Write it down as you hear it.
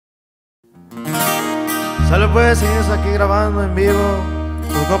Solo pues, seguimos aquí grabando en vivo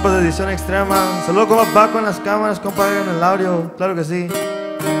con compas de Edición Xtrema. Saludos KompaPako en las cámaras, compa en el audio, claro que sí.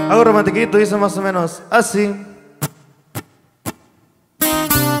 Algo romantiquito, dice más o menos así.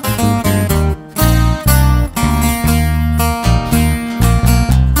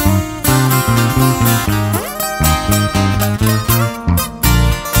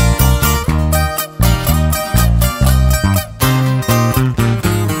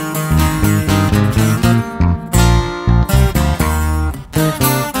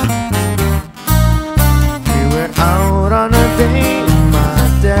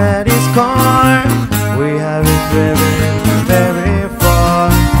 Car. We haven't driven very far.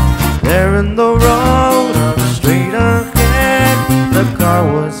 There in the road, up straight ahead. The car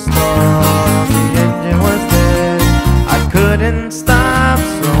was stalled, the engine was dead. I couldn't stop,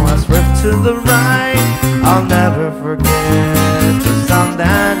 so I swerved to the right. I'll never forget the sound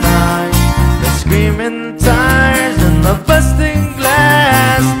that night. The screaming tires and the busting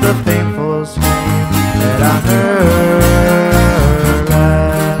glass. The painful scream that I heard.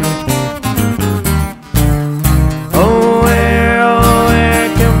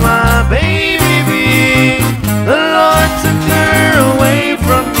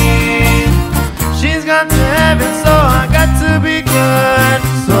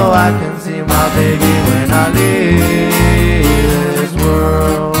 So I can see my baby when I leave this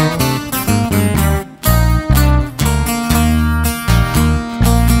world.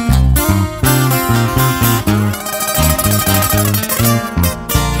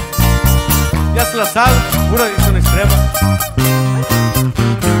 Ya se la sabe, pura Edición Xtrema.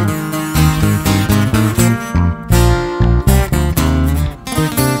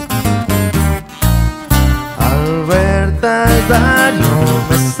 No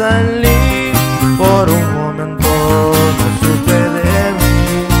me salí, por un momento no supe de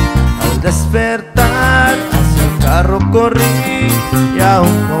mí. Al despertar hacia el carro corrí y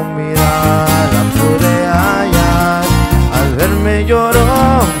aún con mirada pude hallar. Al verme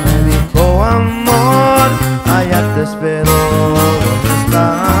lloró, me dijo amor, allá te espero, ¿dónde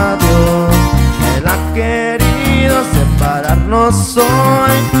está Dios? Él ha querido separarnos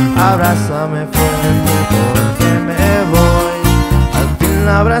hoy, abrázame fuerte porque me voy.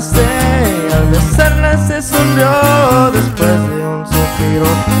 La abracé y al besarla se sonrió. Después de un suspiro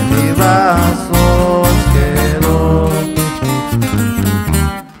en mis brazos quedó.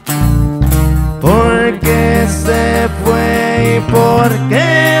 ¿Por qué se fue y por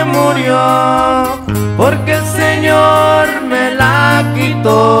qué murió? Porque el Señor me la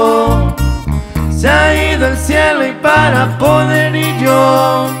quitó. Se ha ido el cielo y para poder ir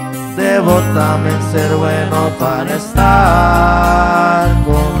yo debo también ser bueno para estar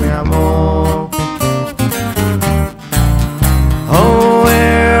con mi amor. Oh,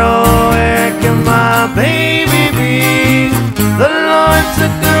 where can my baby be? The Lord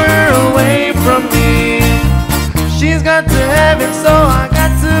took her away from me. She's got to heaven, so I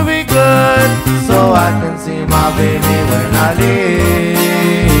got to be good, so I can see my baby when I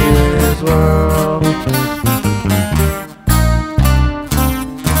leave this world.